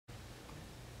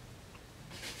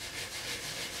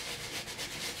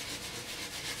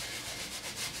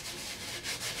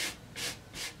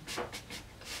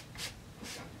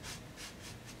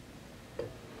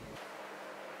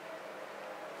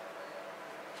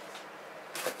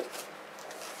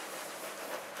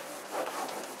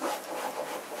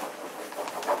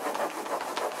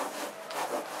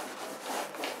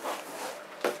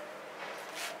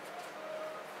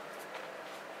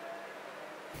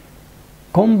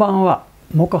こんばんは。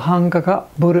木版画家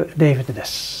ブルデイビッドで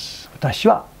す。私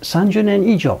は30年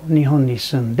以上日本に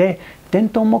住んで伝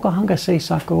統木版画制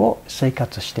作を生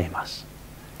活しています。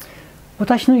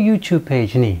私の YouTube ペー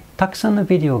ジにたくさんの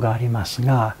ビデオがあります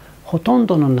が、ほとん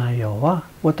どの内容は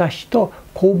私と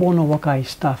工房の若い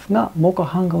スタッフが木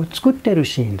版画を作っている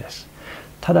シーンです。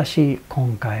ただし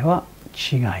今回は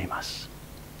違います。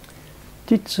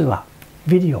実は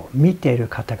ビデオを見ている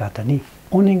方々に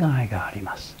お願いがあり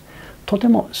ます。とて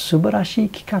も素晴らしい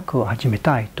企画を始め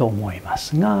たいと思いま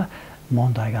すが、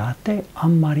問題があってあ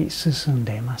んまり進ん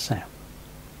でいません。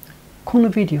この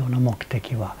ビデオの目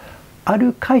的は、あ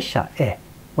る会社へ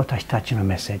私たちの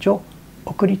メッセージを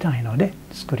送りたいので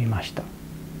作りました。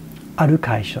ある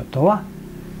会社とは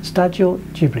スタジオ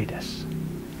ジブリです。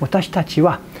私たち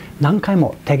は何回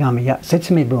も手紙や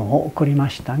説明文を送りま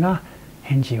したが、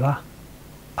返事は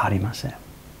ありません。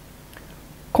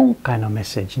今回のメッ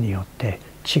セージによって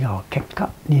違う結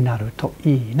果になると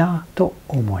いいなと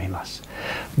思います。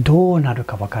どうなる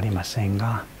か分かりません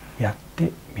が、やっ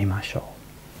てみましょう。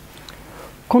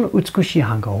この美しい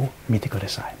版画を見てくだ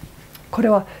さい。これ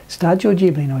はスタジオ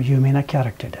ジブリの有名なキャ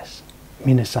ラクターです。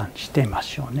皆さん知っていま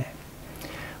すよね。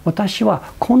私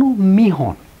はこの見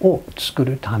本を作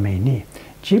るために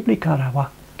ジブリから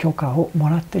は許可をも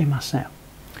らっていません。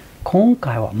今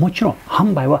回はもちろん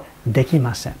販売はでき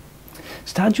ません。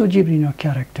スタジオジブリのキ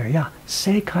ャラクターや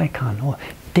世界観を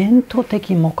伝統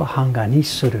的木版画に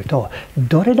すると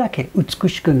どれだけ美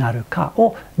しくなるか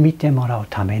を見てもらう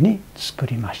ために作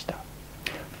りました。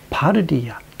パロディ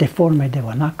やデフォルメで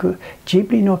はなく、ジ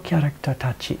ブリのキャラクター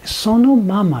たちその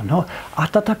ままの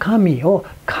温かみを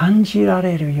感じら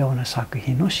れるような作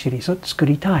品のシリーズを作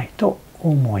りたいと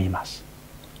思います。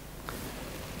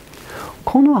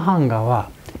この版画は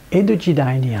江戸時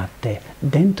代にあって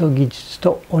伝統技術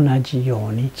と同じよ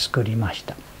うに作りまし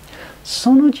た。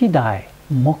その時代、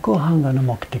木版画の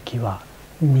目的は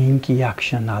人気役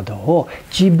者などを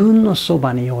自分のそ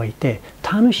ばに置いて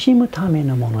楽しむため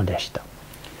のものでした。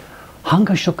版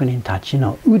画職人たち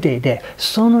の腕で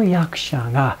その役者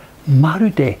がま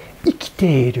るで生き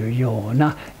ているよう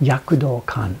な躍動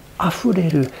感あふれ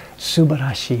る素晴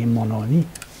らしいものに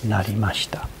なりまし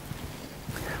た。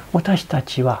私た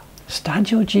ちはスタ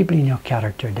ジオジブリのキャ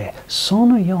ラクターでそ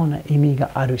のような意味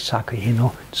がある作品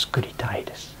を作りたい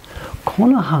です。こ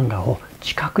の版画を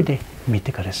近くで見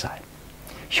てください。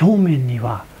表面に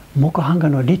は木版画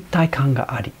の立体感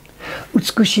があり、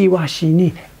美しい和紙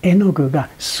に絵の具が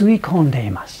吸い込んで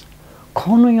います。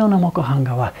このような木版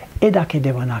画は絵だけ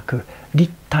ではなく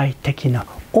立体的な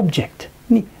オブジェクト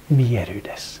に見える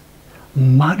です。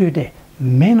まるで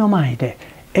目の前で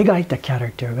描いたキャラ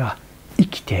クターが生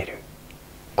きている。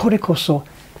これこそ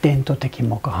伝統的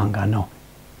木版画の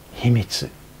秘密。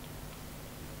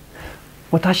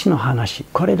私の話、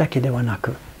これだけではな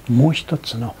く、もう一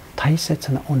つの大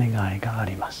切なお願いがあ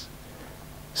ります。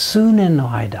数年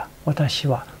の間、私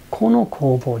はこの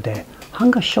工房で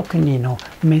版画職人を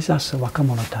目指す若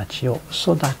者たちを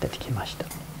育ててきました。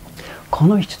こ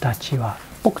の人たちは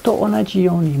僕と同じ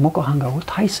ように木版画を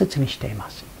大切にしていま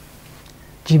す。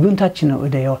自分たちの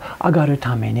腕を上がる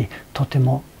ためにとて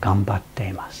も頑張って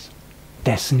います。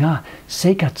ですが、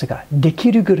生活がで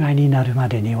きるぐらいになるま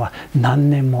でには何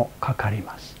年もかかり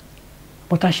ます。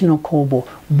私の工房、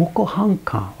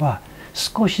Mokuhankanは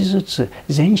少しずつ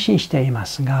前進していま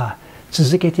すが、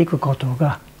続けていくこと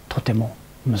がとても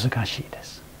難しいで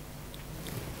す。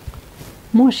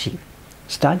もし、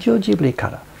スタジオジブリか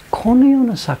らこのよう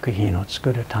な作品を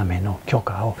作るための許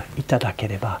可をいただけ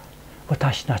れば、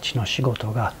私たちの仕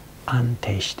事が安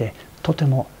定してとて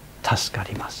も助か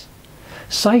ります。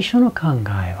最初の考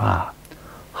えは、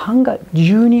版画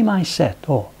12枚セッ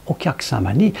トをお客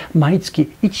様に毎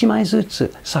月1枚ず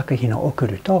つ作品を送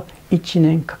ると1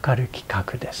年かかる企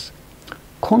画です。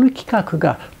この企画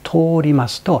が通りま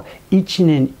すと1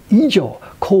年以上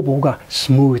工房が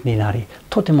スムーズになり、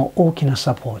とても大きな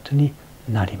サポートに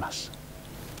なります。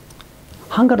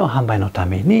版画の販売のた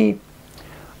めに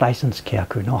ライセンス契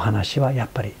約の話はやっ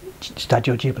ぱりスタ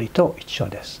ジオジブリと一緒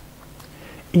です。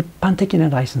一般的な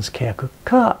ライセンス契約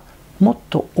か、もっ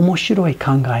と面白い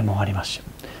考えもあります。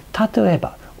例え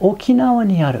ば、沖縄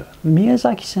にある宮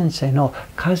崎先生の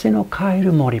風の帰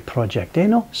る森プロジェクトへ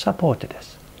のサポートで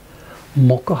す。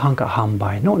木版画販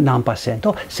売の何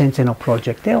%先生のプロ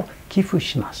ジェクトを寄付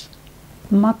します。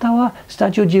または、ス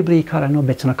タジオジブリからの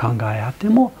別の考えあって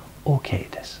も OK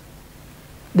です。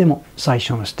でも、最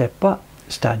初のステップは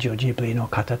スタジオジブリの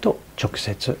方と直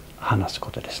接話す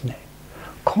ことですね。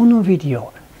このビデオ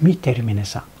を見ている皆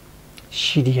さん、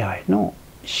知り合いの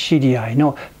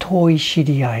遠い知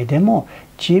り合いでも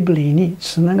ジブリに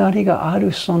つながりがあ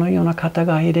るそのような方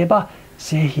がいれば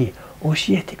ぜひ教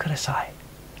えてください。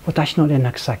私の連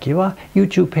絡先は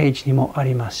YouTube ページにもあ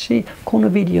りますし、この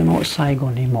ビデオの最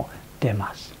後にも出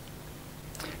ます。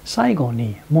最後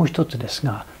にもう一つです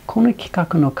が、この企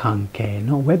画の関係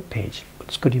のウェブページを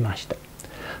作りました。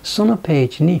そのペー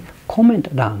ジにコメント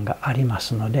欄がありま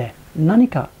すので、何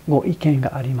かご意見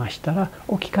がありましたら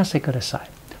お聞かせください。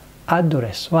アド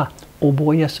レスは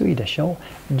覚えやすいでしょ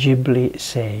う。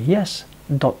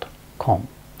jiblisayes.com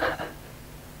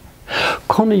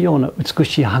このような美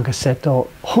しいハンガーセット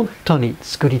を本当に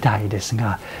作りたいです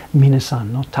が、皆さ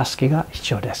んの助けが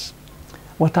必要です。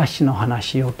私の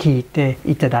話を聞いて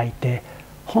いただいて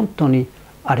本当に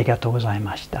ありがとうござい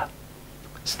ました。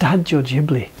スタジオジ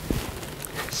ブリ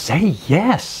Say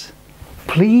yes,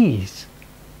 please.